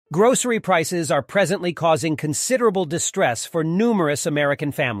Grocery prices are presently causing considerable distress for numerous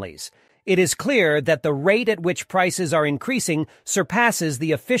American families. It is clear that the rate at which prices are increasing surpasses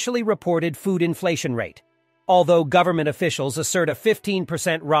the officially reported food inflation rate. Although government officials assert a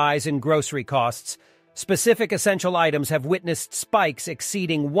 15% rise in grocery costs, specific essential items have witnessed spikes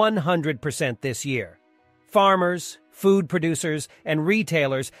exceeding 100% this year. Farmers, food producers, and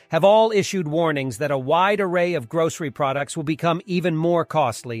retailers have all issued warnings that a wide array of grocery products will become even more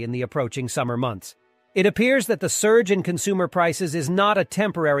costly in the approaching summer months. It appears that the surge in consumer prices is not a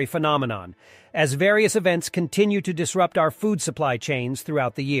temporary phenomenon, as various events continue to disrupt our food supply chains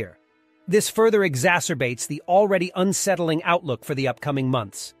throughout the year. This further exacerbates the already unsettling outlook for the upcoming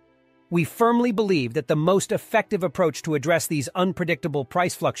months. We firmly believe that the most effective approach to address these unpredictable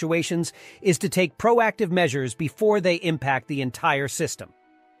price fluctuations is to take proactive measures before they impact the entire system.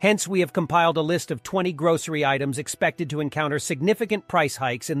 Hence, we have compiled a list of 20 grocery items expected to encounter significant price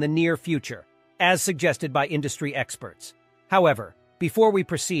hikes in the near future, as suggested by industry experts. However, before we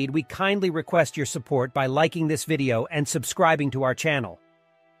proceed, we kindly request your support by liking this video and subscribing to our channel.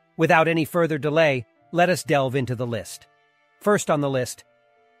 Without any further delay, let us delve into the list. First on the list,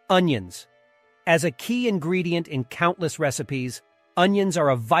 onions. As a key ingredient in countless recipes, onions are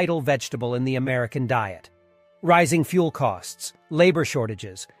a vital vegetable in the American diet. Rising fuel costs, labor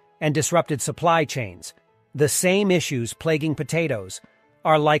shortages, and disrupted supply chains, the same issues plaguing potatoes,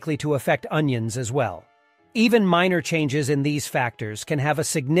 are likely to affect onions as well. Even minor changes in these factors can have a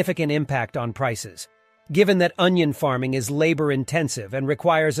significant impact on prices, given that onion farming is labor-intensive and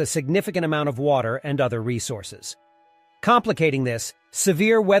requires a significant amount of water and other resources. Complicating this,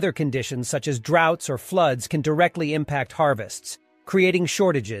 severe weather conditions such as droughts or floods can directly impact harvests, creating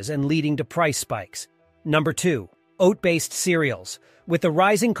shortages and leading to price spikes. Number 2. Oat-based cereals. With the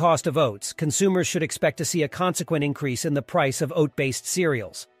rising cost of oats, consumers should expect to see a consequent increase in the price of oat-based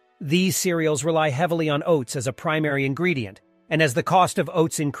cereals. These cereals rely heavily on oats as a primary ingredient, and as the cost of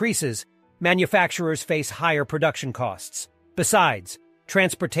oats increases, manufacturers face higher production costs. Besides,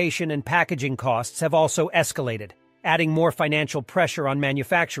 transportation and packaging costs have also escalated, adding more financial pressure on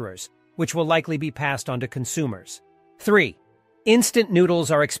manufacturers, which will likely be passed on to consumers. 3. Instant noodles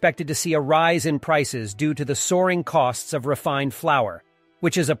are expected to see a rise in prices due to the soaring costs of refined flour,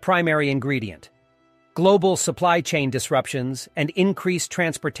 which is a primary ingredient. Global supply chain disruptions and increased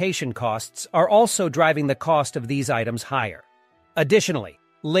transportation costs are also driving the cost of these items higher. Additionally,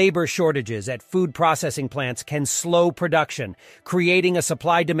 labor shortages at food processing plants can slow production, creating a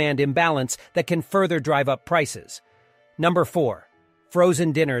supply-demand imbalance that can further drive up prices. Number 4.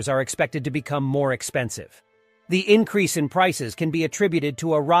 Frozen dinners are expected to become more expensive. The increase in prices can be attributed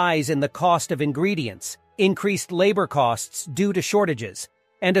to a rise in the cost of ingredients, increased labor costs due to shortages,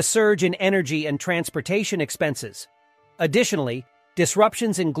 and a surge in energy and transportation expenses. Additionally,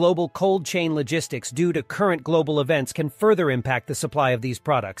 disruptions in global cold chain logistics due to current global events can further impact the supply of these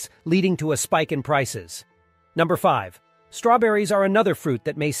products, leading to a spike in prices. Number 5. Strawberries are another fruit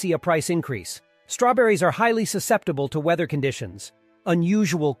that may see a price increase. Strawberries are highly susceptible to weather conditions.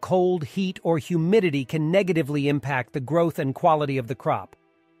 Unusual cold, heat, or humidity can negatively impact the growth and quality of the crop.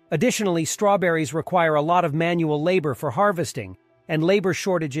 Additionally, strawberries require a lot of manual labor for harvesting, and labor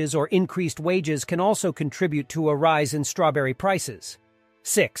shortages or increased wages can also contribute to a rise in strawberry prices.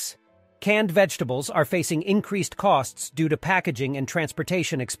 6. Canned vegetables are facing increased costs due to packaging and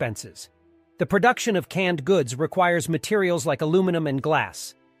transportation expenses. The production of canned goods requires materials like aluminum and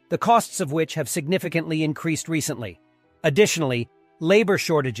glass, the costs of which have significantly increased recently. Additionally, labor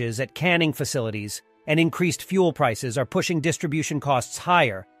shortages at canning facilities and increased fuel prices are pushing distribution costs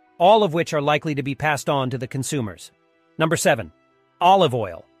higher, all of which are likely to be passed on to the consumers. Number 7. Olive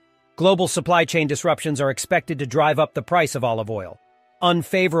oil. Global supply chain disruptions are expected to drive up the price of olive oil.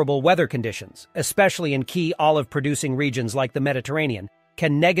 Unfavorable weather conditions, especially in key olive-producing regions like the Mediterranean,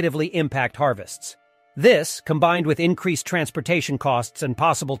 can negatively impact harvests. This, combined with increased transportation costs and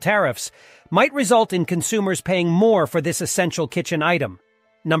possible tariffs, might result in consumers paying more for this essential kitchen item.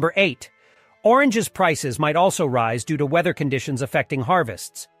 Number 8. Oranges prices might also rise due to weather conditions affecting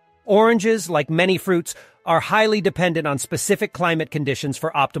harvests. Oranges, like many fruits, are highly dependent on specific climate conditions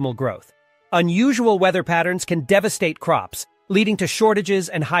for optimal growth. Unusual weather patterns can devastate crops, leading to shortages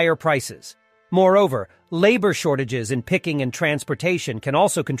and higher prices. Moreover, labor shortages in picking and transportation can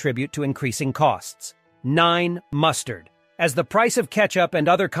also contribute to increasing costs. 9. Mustard. As the price of ketchup and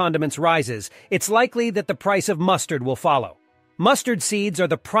other condiments rises, it's likely that the price of mustard will follow. Mustard seeds are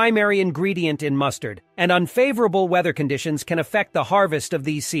the primary ingredient in mustard, and unfavorable weather conditions can affect the harvest of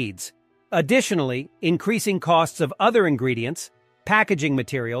these seeds. Additionally, increasing costs of other ingredients, packaging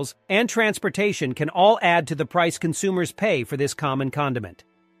materials, and transportation can all add to the price consumers pay for this common condiment.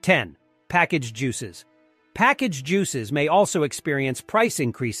 10. Packaged juices. Packaged juices may also experience price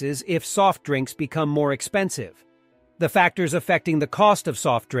increases if soft drinks become more expensive. The factors affecting the cost of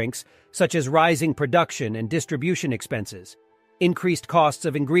soft drinks, such as rising production and distribution expenses, increased costs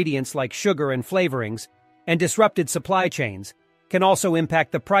of ingredients like sugar and flavorings, and disrupted supply chains, can also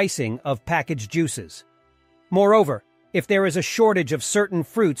impact the pricing of packaged juices. Moreover, if there is a shortage of certain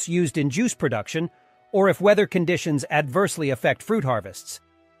fruits used in juice production, or if weather conditions adversely affect fruit harvests,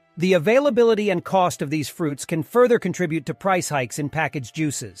 the availability and cost of these fruits can further contribute to price hikes in packaged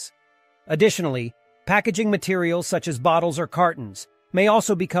juices. Additionally, packaging materials such as bottles or cartons may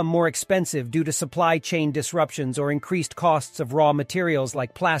also become more expensive due to supply chain disruptions or increased costs of raw materials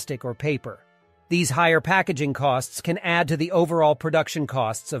like plastic or paper. These higher packaging costs can add to the overall production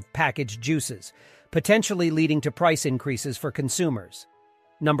costs of packaged juices, potentially leading to price increases for consumers.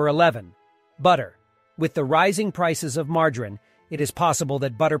 Number 11. Butter. With the rising prices of margarine, it is possible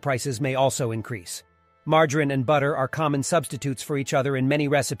that butter prices may also increase. Margarine and butter are common substitutes for each other in many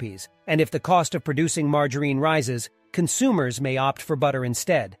recipes, and if the cost of producing margarine rises, consumers may opt for butter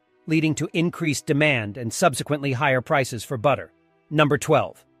instead, leading to increased demand and subsequently higher prices for butter. Number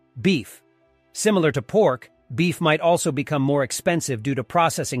 12. Beef. Similar to pork, beef might also become more expensive due to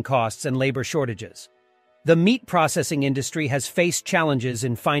processing costs and labor shortages. The meat processing industry has faced challenges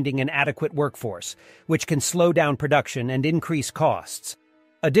in finding an adequate workforce, which can slow down production and increase costs.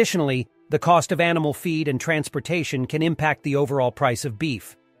 Additionally, the cost of animal feed and transportation can impact the overall price of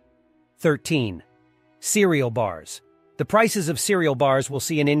beef. 13. Cereal bars. The prices of cereal bars will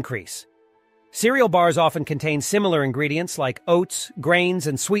see an increase. Cereal bars often contain similar ingredients like oats, grains,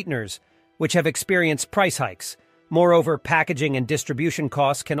 and sweeteners, which have experienced price hikes. Moreover, packaging and distribution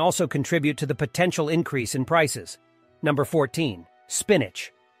costs can also contribute to the potential increase in prices. Number 14.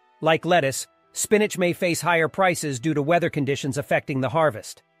 Spinach. Like lettuce, spinach may face higher prices due to weather conditions affecting the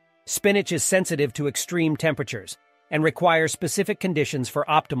harvest. Spinach is sensitive to extreme temperatures and requires specific conditions for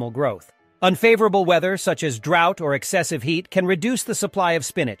optimal growth. Unfavorable weather, such as drought or excessive heat, can reduce the supply of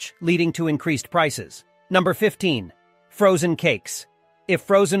spinach, leading to increased prices. Number 15. Frozen cakes. If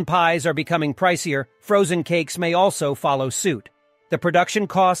frozen pies are becoming pricier, frozen cakes may also follow suit. The production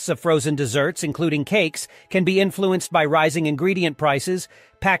costs of frozen desserts, including cakes, can be influenced by rising ingredient prices,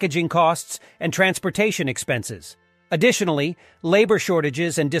 packaging costs, and transportation expenses. Additionally, labor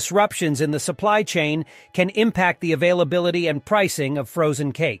shortages and disruptions in the supply chain can impact the availability and pricing of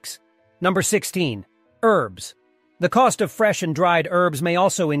frozen cakes. Number 16. Herbs. The cost of fresh and dried herbs may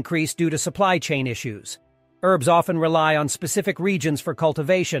also increase due to supply chain issues. Herbs often rely on specific regions for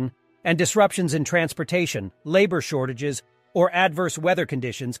cultivation, and disruptions in transportation, labor shortages, or adverse weather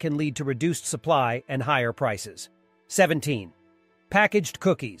conditions can lead to reduced supply and higher prices. 17. Packaged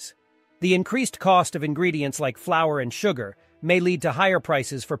cookies. The increased cost of ingredients like flour and sugar may lead to higher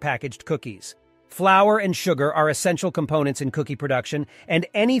prices for packaged cookies. Flour and sugar are essential components in cookie production, and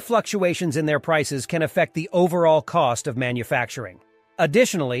any fluctuations in their prices can affect the overall cost of manufacturing.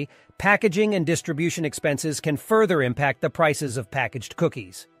 Additionally, packaging and distribution expenses can further impact the prices of packaged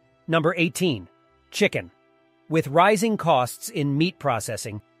cookies. Number 18. Chicken. With rising costs in meat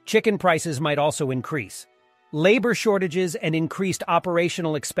processing, chicken prices might also increase. Labor shortages and increased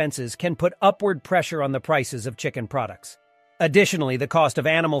operational expenses can put upward pressure on the prices of chicken products. Additionally, the cost of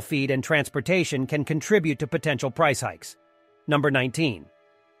animal feed and transportation can contribute to potential price hikes. Number 19.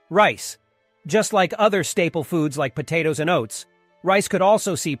 Rice. Just like other staple foods like potatoes and oats, rice could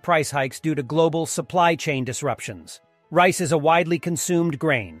also see price hikes due to global supply chain disruptions. Rice is a widely consumed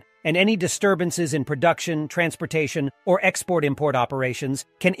grain, and any disturbances in production, transportation, or export-import operations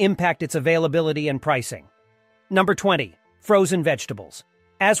can impact its availability and pricing. Number 20. Frozen vegetables.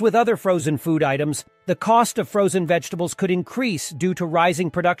 As with other frozen food items, the cost of frozen vegetables could increase due to rising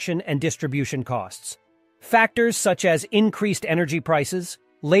production and distribution costs. Factors such as increased energy prices,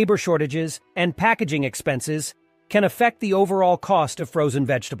 labor shortages, and packaging expenses can affect the overall cost of frozen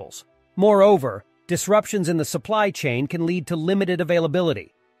vegetables. Moreover, disruptions in the supply chain can lead to limited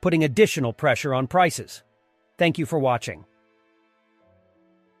availability, putting additional pressure on prices. Thank you for watching.